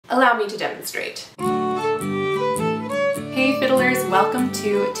Allow me to demonstrate. Hey fiddlers, welcome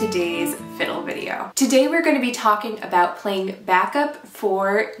to today's fiddle video. Today we're going to be talking about playing backup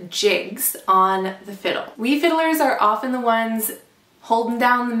for jigs on the fiddle. We fiddlers are often the ones holding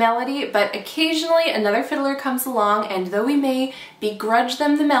down the melody, but occasionally another fiddler comes along, and though we may begrudge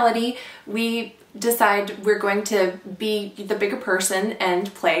them the melody, we decide we're going to be the bigger person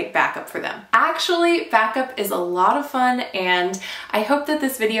and play backup for them. Actually, backup is a lot of fun, and I hope that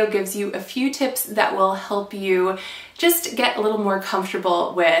this video gives you a few tips that will help you just get a little more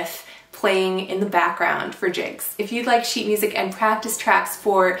comfortable with playing in the background for jigs. If you'd like sheet music and practice tracks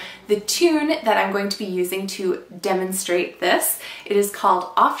for the tune that I'm going to be using to demonstrate this, it is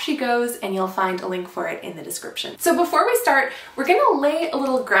called Off She Goes, and you'll find a link for it in the description. So before we start, we're going to lay a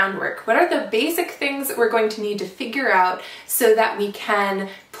little groundwork. What are the basic things that we're going to need to figure out so that we can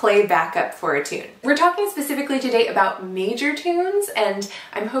play backup for a tune? We're talking specifically today about major tunes, and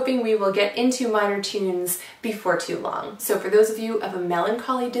I'm hoping we will get into minor tunes before too long. So for those of you of a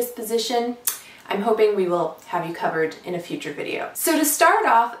melancholy disposition, I'm hoping we will have you covered in a future video. So to start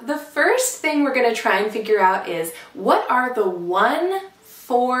off, the first thing we're going to try and figure out is what are the 1,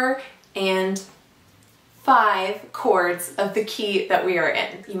 4, and 5 chords of the key that we are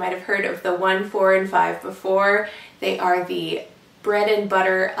in. You might have heard of the 1, 4, and 5 before. They are the bread and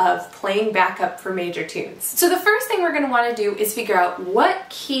butter of playing backup for major tunes. So the first thing we're going to want to do is figure out what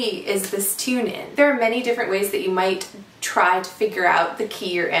key is this tune in. There are many different ways that you might try to figure out the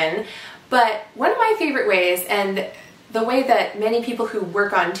key you're in, but one of my favorite ways, and the way that many people who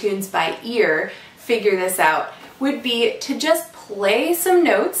work on tunes by ear figure this out, would be to just play some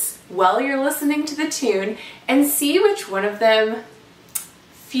notes while you're listening to the tune and see which one of them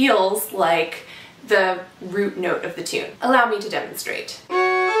feels like the root note of the tune. Allow me to demonstrate.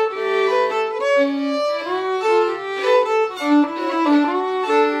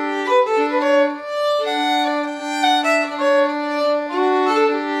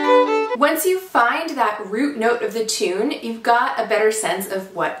 Once you find that root note of the tune, you've got a better sense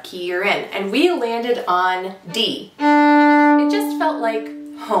of what key you're in. And we landed on D. It just felt like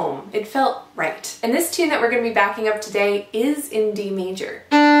home. It felt right. And this tune that we're going to be backing up today is in D major.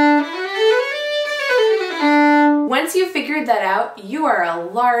 Once you've figured that out, you are a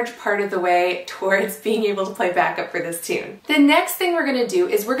large part of the way towards being able to play backup for this tune. The next thing we're going to do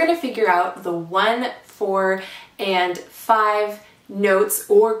is we're going to figure out the 1, 4, and 5 notes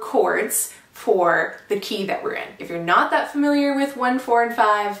or chords for the key that we're in. If you're not that familiar with 1, 4, and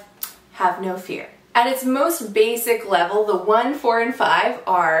 5, have no fear. At its most basic level, the 1, 4, and 5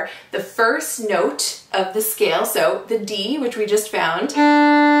 are the first note of the scale, so the D, which we just found,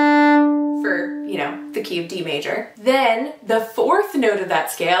 for, you know, the key of D major. Then the 4th note of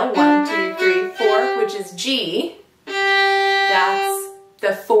that scale, 1, 2, 3, 4, which is G. That's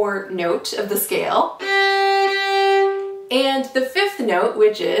the 4 note of the scale. And the 5th note,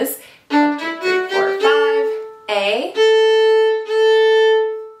 which is 1, 2, 3, 4, 5, A.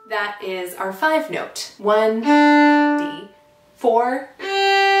 That is our 5 note. 1, D, 4,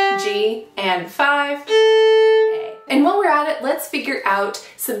 G, and 5, A. And while we're at it, let's figure out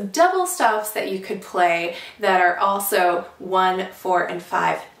some double stops that you could play that are also 1, 4, and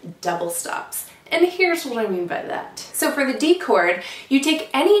 5 double stops. And here's what I mean by that. So for the D chord, you take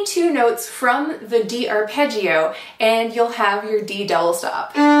any 2 notes from the D arpeggio and you'll have your D double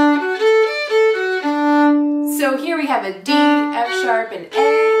stop. So here we have a D, F sharp, and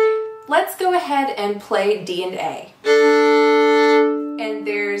A. Let's go ahead and play D and A. And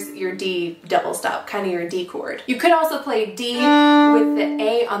there's your D double stop, kind of your D chord. You could also play D with the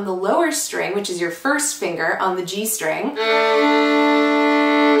A on the lower string, which is your first finger on the G string.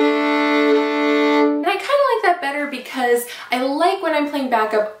 And I kind of like that better because I like when I'm playing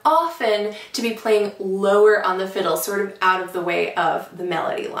backup often to be playing lower on the fiddle, sort of out of the way of the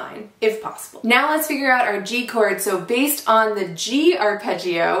melody line, if possible. Now let's figure out our G chord. So based on the G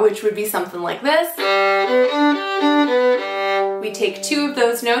arpeggio, which would be something like this, we take 2 of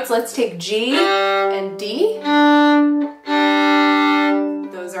those notes. Let's take G and D.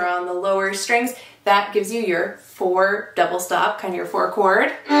 Those are on the lower strings. That gives you your 4 double stop, kind of your 4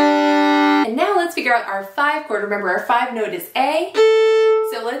 chord. And now let's figure out our 5 chord. Remember, our 5 note is A.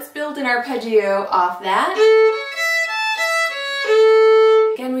 So let's build an arpeggio off that.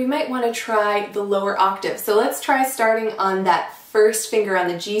 Again, we might want to try the lower octave. So let's try starting on that first finger on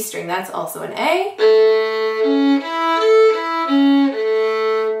the G string. That's also an A.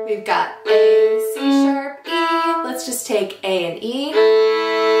 We've got A, C sharp, E. Let's just take A and E.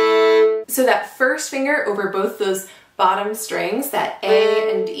 So that first finger over both those bottom strings, that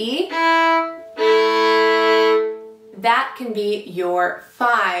A and E, that can be your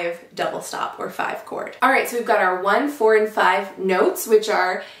 5 double stop or 5 chord. All right, so we've got our 1, 4, and 5 notes, which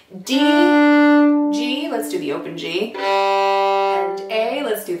are D, G, let's do the open G, and A,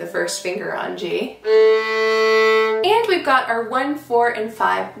 let's do the first finger on G. And we've got our 1, 4, and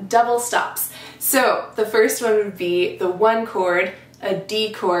 5 double stops. So the first one would be the 1 chord, a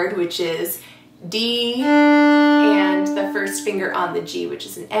D chord, which is D, and the first finger on the G, which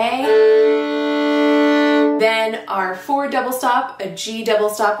is an A. Then our 4 double stop, a G double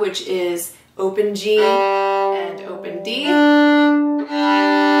stop, which is open G and open D.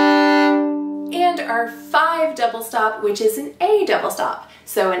 And our 5 double stop, which is an A double stop.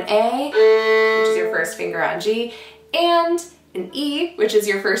 So an A, which is your first finger on G, and an E, which is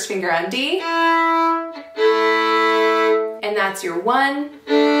your first finger on D. And that's your 1,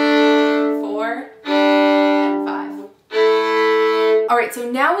 4, and 5. All right, so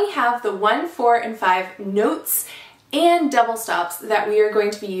now we have the 1, 4, and 5 notes and double stops that we are going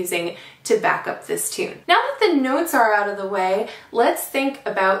to be using to back up this tune. Now that the notes are out of the way, let's think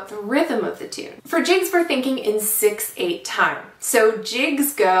about the rhythm of the tune. For jigs, we're thinking in 6/8 time. So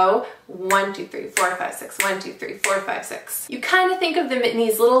jigs go 1, 2, 3, 4, 5, 6, 1, 2, 3, 4, 5, 6. You kind of think of them in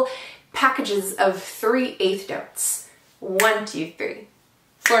these little packages of 3/8 notes. 1, 2, 3,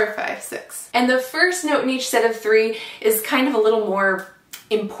 4, 5, 6. And the first note in each set of 3 is kind of a little more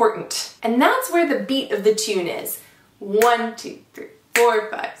important. And that's where the beat of the tune is. 1, 2, 3, 4,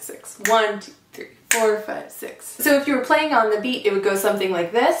 5, 6. 1, 2, 3, 4, 5, 6. So if you were playing on the beat, it would go something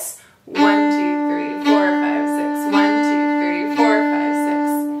like this. 1, 2, 3, 4, 5, 6. 1, 2, 3, 4, 5,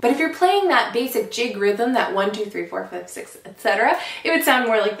 6. But if you're playing that basic jig rhythm, that 1, 2, 3, 4, 5, 6, etc., it would sound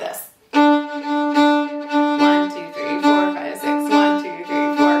more like this. 1, 2, 3, 4, 5, 6. 1, 2,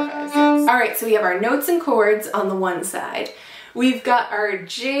 3, 4, 5, 6. All right, so we have our notes and chords on the one side. We've got our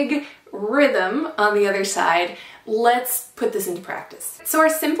jig rhythm on the other side. Let's put this into practice. So our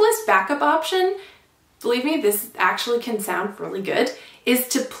simplest backup option, believe me, this actually can sound really good, is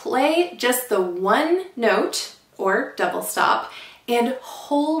to play just the 1 note or double stop and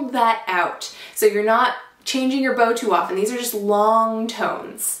hold that out. So you're not changing your bow too often. These are just long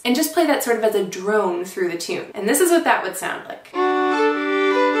tones. And just play that sort of as a drone through the tune. And this is what that would sound like.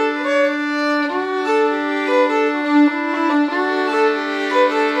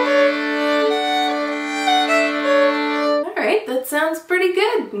 That sounds pretty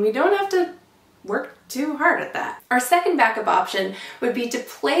good, and we don't have to work too hard at that. Our second backup option would be to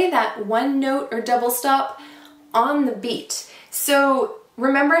play that 1 note or double stop on the beat. So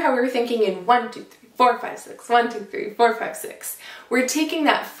remember how we were thinking in 1, 2, 3, 4, 5, 6, 1, 2, 3, 4, 5, 6. We're taking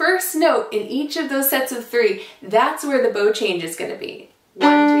that first note in each of those sets of 3. That's where the bow change is going to be. 1,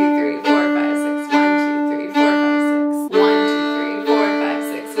 2, 3, 4, 5, 6. 1, 2, 3, 4, 5, 6. 1, 2, 3, 4, 5,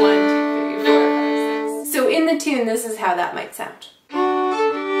 6. 1, 2, 3, 4, 5, 6. So in the tune, this is how that might sound.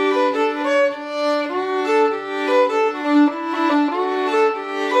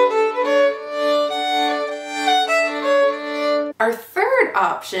 Our third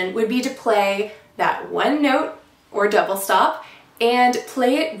option would be to play that 1 note or double stop and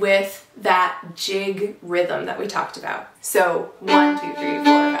play it with that jig rhythm that we talked about. So 1, 2, 3,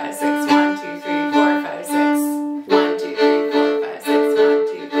 4, 5, 6. 1, 2, 3, 4, 5, 6. 1, 2, 3, 4, 5, 6. 1,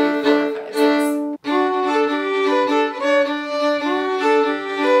 2, 3, 4, 5, 6.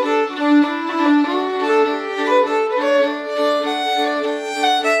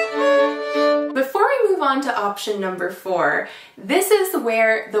 To option number 4, this is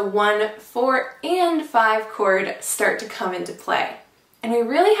where the 1, 4, and 5 chord start to come into play. And we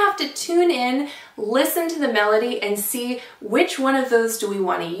really have to tune in, listen to the melody, and see which one of those do we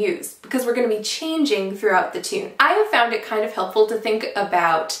want to use, because we're going to be changing throughout the tune. I have found it kind of helpful to think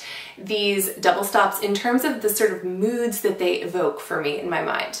about these double stops in terms of the sort of moods that they evoke for me in my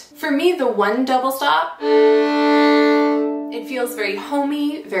mind. For me, the 1 double stop, it feels very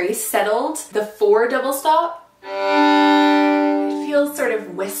homey, very settled. The 4 double stop, it feels sort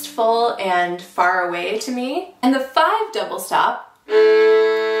of wistful and far away to me. And the 5 double stop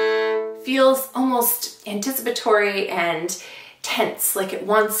feels almost anticipatory and tense, like it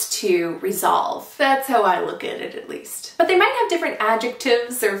wants to resolve. That's how I look at it, at least. But they might have different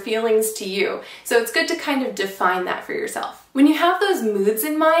adjectives or feelings to you, so it's good to kind of define that for yourself. When you have those moods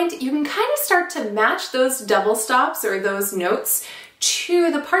in mind, you can kind of start to match those double stops or those notes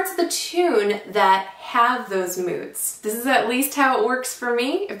to the parts of the tune that have those moods. This is at least how it works for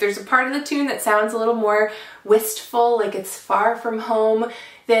me. If there's a part of the tune that sounds a little more wistful, like it's far from home,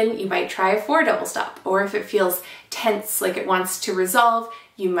 then you might try a 4 double stop. Or if it feels tense, like it wants to resolve,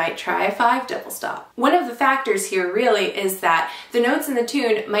 you might try a 5 double stop. One of the factors here really is that the notes in the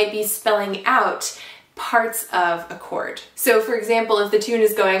tune might be spelling out parts of a chord. So for example, if the tune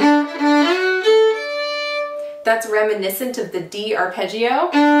is going, that's reminiscent of the D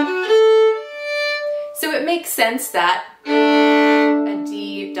arpeggio. So it makes sense that a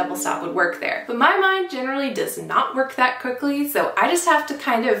D double stop would work there. But my mind generally does not work that quickly, so I just have to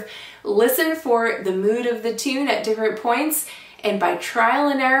kind of listen for the mood of the tune at different points, and by trial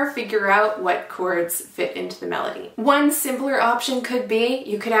and error figure out what chords fit into the melody. One simpler option could be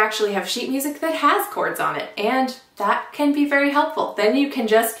you could actually have sheet music that has chords on it, and that can be very helpful. Then you can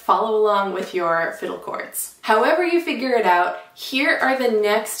just follow along with your fiddle chords. However you figure it out, here are the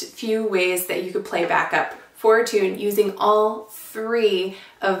next few ways that you could play backup for a tune using all three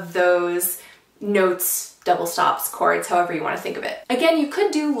of those notes, double stops, chords, however you want to think of it. Again, you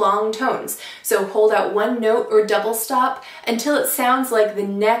could do long tones. So hold out one note or double stop until it sounds like the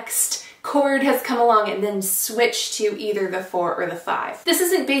next chord has come along and then switch to either the 4 or the 5. This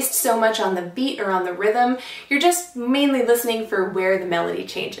isn't based so much on the beat or on the rhythm. You're just mainly listening for where the melody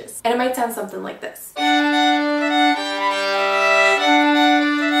changes. And it might sound something like this.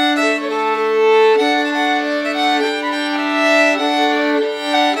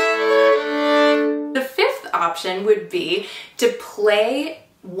 Option would be to play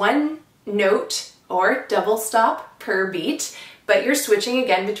one note or double stop per beat, but you're switching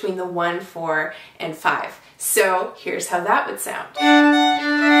again between the 1, 4, and 5. So here's how that would sound.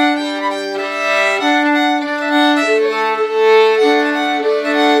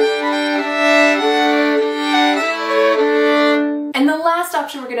 And the last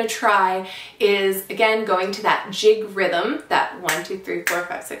option we're going to try is, again, going to that jig rhythm, that 1, 2, 3, 4,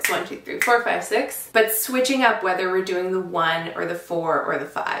 5, 6, 1, 2, 3, 4, 5, 6, but switching up whether we're doing the 1 or the 4 or the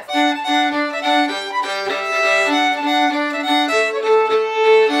 5.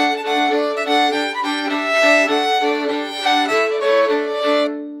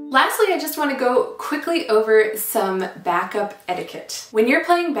 Lastly, I just want to go quickly over some backup etiquette. When you're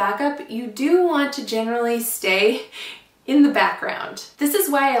playing backup, you do want to generally stay in the background. This is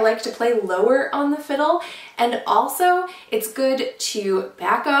why I like to play lower on the fiddle, and also it's good to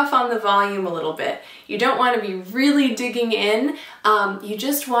back off on the volume a little bit. You don't want to be really digging in, you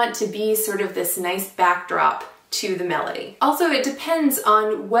just want to be sort of this nice backdrop to the melody. Also, it depends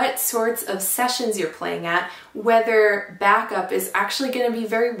on what sorts of sessions you're playing at, whether backup is actually going to be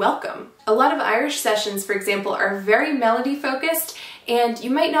very welcome. A lot of Irish sessions, for example, are very melody focused, and you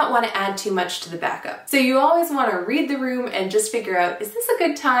might not want to add too much to the backup. So you always want to read the room and just figure out, is this a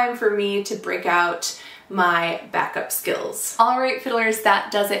good time for me to break out my backup skills? Alright fiddlers,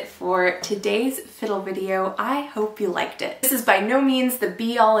 that does it for today's fiddle video. I hope you liked it. This is by no means the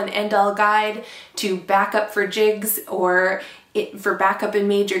be-all and end-all guide to backup for jigs or for backup in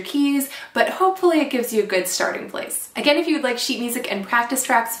major keys, but hopefully it gives you a good starting place. Again, if you would like sheet music and practice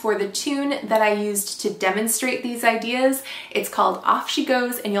tracks for the tune that I used to demonstrate these ideas, it's called Off She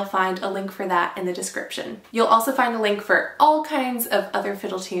Goes, and you'll find a link for that in the description. You'll also find a link for all kinds of other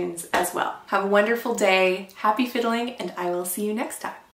fiddle tunes as well. Have a wonderful day, happy fiddling, and I will see you next time.